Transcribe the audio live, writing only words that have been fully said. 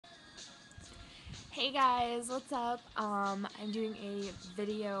Hey guys, what's up? I'm doing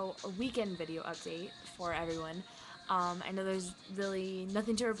a weekend video update for everyone. I know there's really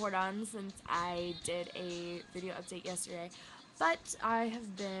nothing to report on since I did a video update yesterday, but I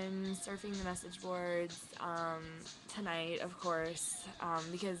have been surfing the message boards tonight, of course,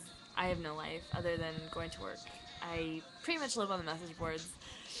 because I have no life other than going to work. I pretty much live on the message boards.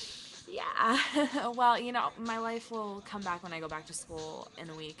 Yeah, well, my life will come back when I go back to school in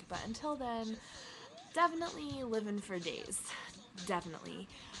a week, but until then, definitely living for days. Definitely.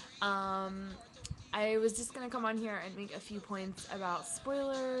 Um, I was just gonna come on here and make a few points about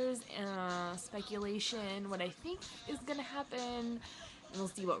spoilers and speculation, what I think is gonna happen, and we'll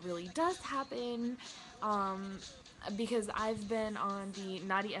see what really does happen. Um, because I've been on the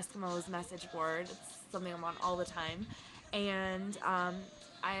Naughty Eskimos message board. It's something I'm on all the time, and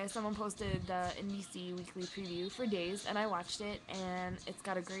someone posted the NBC weekly preview for Days, and I watched it, and it's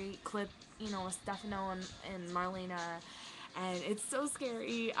got a great clip, with Stefano and Marlena, and it's so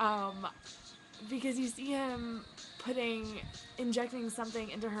scary. Because you see him injecting something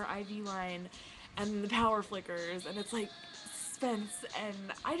into her IV line, and the power flickers, and it's like suspense, and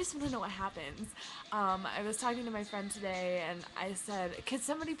I just want to know what happens. I was talking to my friend today, and I said, could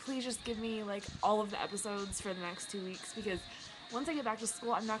somebody please just give me like all of the episodes for the next 2 weeks, because once I get back to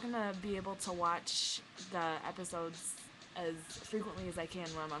school, I'm not gonna be able to watch the episodes as frequently as I can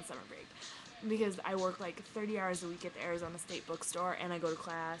when I'm on summer break, because I work like 30 hours a week at the Arizona State Bookstore, and I go to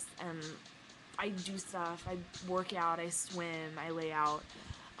class, and I do stuff. I work out, I swim, I lay out.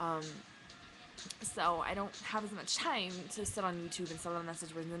 Um, so I don't have as much time to sit on YouTube and sit on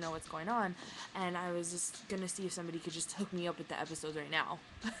message boards and know what's going on. And I was just gonna see if somebody could just hook me up with the episodes right now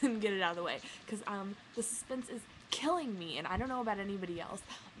and get it out of the way, because the suspense is killing me, and I don't know about anybody else,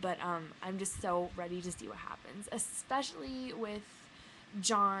 but I'm just so ready to see what happens, especially with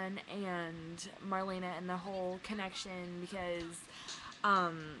John and Marlena and the whole connection, because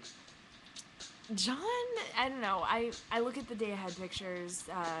John, I don't know. I look at the day ahead pictures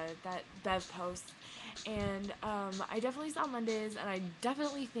that Bev posts, and I definitely saw Mondays, and I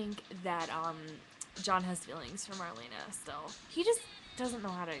definitely think that John has feelings for Marlena still. He just doesn't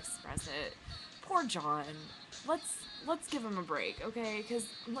know how to express it. Poor John. Let's give him a break, okay? Because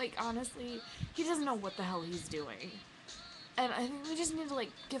like honestly, he doesn't know what the hell he's doing, and I think we just need to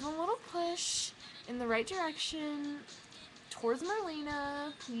like give him a little push in the right direction towards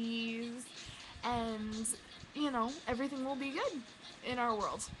Marlena, please, and everything will be good in our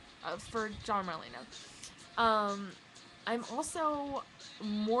world for John Marlena. I'm also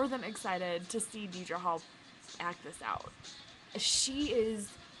more than excited to see Deidre Hall act this out. She is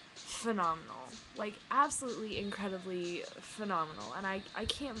phenomenal, like absolutely incredibly phenomenal, and I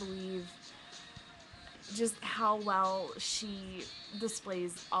can't believe just how well she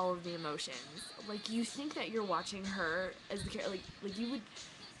displays all of the emotions. Like, you think that you're watching her as the character, like you would.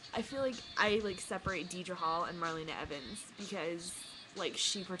 I feel like I like separate Deidre Hall and Marlena Evans, because like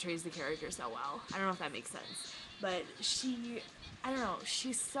she portrays the character so well. I don't know if that makes sense, but I don't know,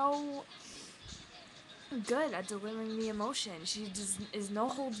 she's so good at delivering the emotion. She just is no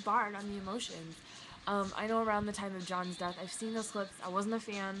holds barred on the emotions. I know around the time of John's death, I've seen those clips. I wasn't a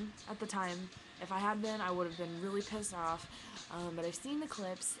fan at the time. If I had been, I would have been really pissed off. But I've seen the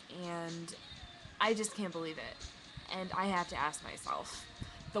clips, and I just can't believe it. And I have to ask myself,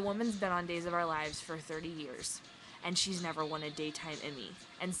 the woman's been on Days of Our Lives for 30 years, and she's never won a daytime Emmy.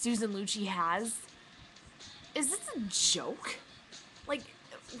 And Susan Lucci has? Is this a joke? Like,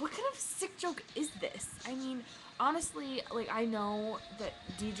 what kind of sick joke is this? I mean, honestly, like, I know that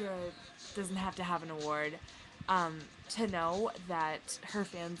Deidre doesn't have to have an award to know that her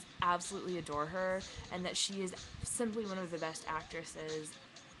fans absolutely adore her, and that she is simply one of the best actresses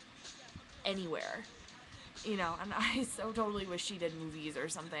anywhere. And I so totally wish she did movies or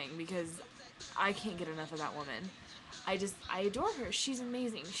something, because I can't get enough of that woman. I adore her. She's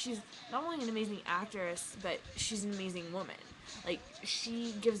amazing. She's not only an amazing actress, but she's an amazing woman. Like,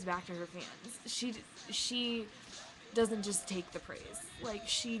 she gives back to her fans. She doesn't just take the praise. Like,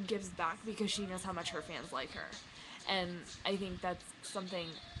 she gives back because she knows how much her fans like her. And I think that's something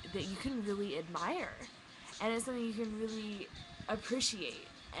that you can really admire. And it's something you can really appreciate,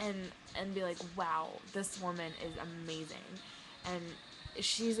 and be like, wow, this woman is amazing. And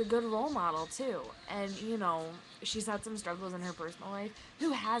she's a good role model too. And she's had some struggles in her personal life.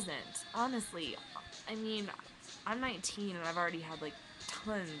 Who hasn't? Honestly. I mean, I'm 19, and I've already had like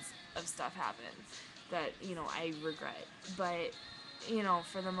tons of stuff happen that I regret. But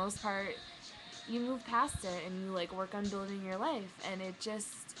for the most part, you move past it, and you like work on building your life, and it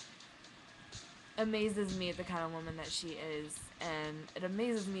just amazes me the kind of woman that she is, and it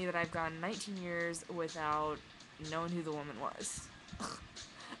amazes me that I've gone 19 years without knowing who the woman was.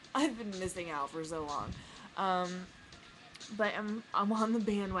 I've been missing out for so long. But I'm on the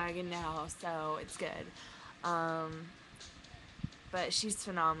bandwagon now, so it's good. But she's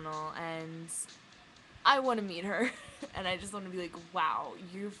phenomenal, and I want to meet her, and I just want to be like, wow,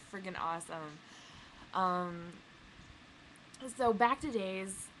 you're freaking awesome. So back to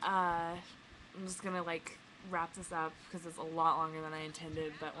days. I'm just gonna like wrap this up because it's a lot longer than I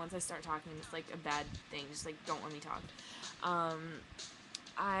intended. But once I start talking, it's like a bad thing. Just like don't let me talk.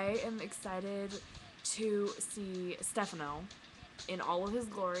 I am excited to see Stefano in all of his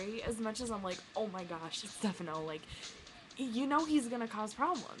glory. As much as I'm like, oh my gosh, Stefano, like, you know he's gonna cause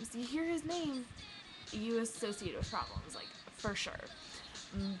problems. You hear his name, you associate with problems, like, for sure.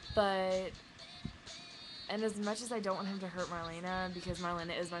 But, and as much as I don't want him to hurt Marlena, because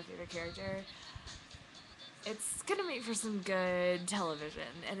Marlena is my favorite character, it's gonna make for some good television,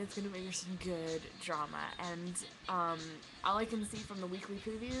 and it's gonna make for some good drama. And all I can see from the weekly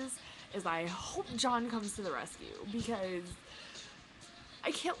previews is I hope John comes to the rescue, because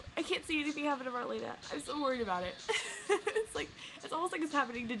I can't see anything happen to Marlena. I'm so worried about it. It's almost like it's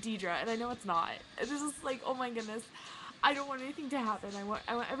happening to Deidre, and I know it's not. It's just like, oh my goodness, I don't want anything to happen. I want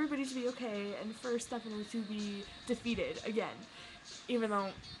everybody to be okay, and for Stefano to be defeated again. Even though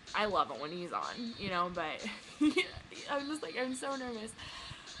I love it when he's on, you know, but I'm just like, I'm so nervous.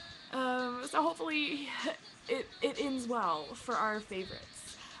 So hopefully it ends well for our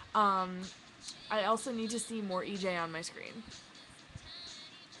favorites. I also need to see more EJ on my screen.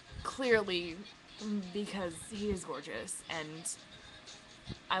 Clearly, because he is gorgeous, and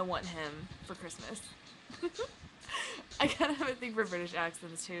I want him for Christmas. I kind of have a thing for British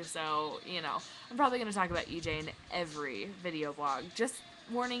accents too, so, you know, I'm probably going to talk about EJ in every video blog. Just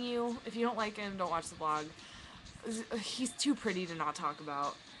warning you, if you don't like him, don't watch the blog. He's too pretty to not talk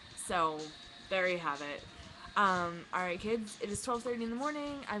about. So, there you have it. Alright kids, it is 12:30 in the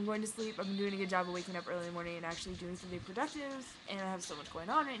morning. I'm going to sleep. I've been doing a good job of waking up early in the morning and actually doing something productive, and I have so much going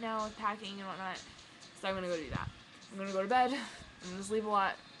on right now with packing and whatnot, so I'm going to go do that. I'm going to go to bed, I'm going to sleep a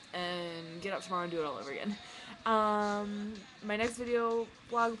lot, and get up tomorrow and do it all over again. My next video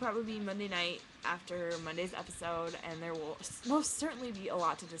vlog will probably be Monday night after Monday's episode, and there will most certainly be a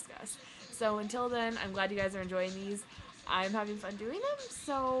lot to discuss. So until then, I'm glad you guys are enjoying these. I'm having fun doing them,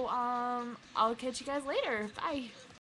 so I'll catch you guys later. Bye!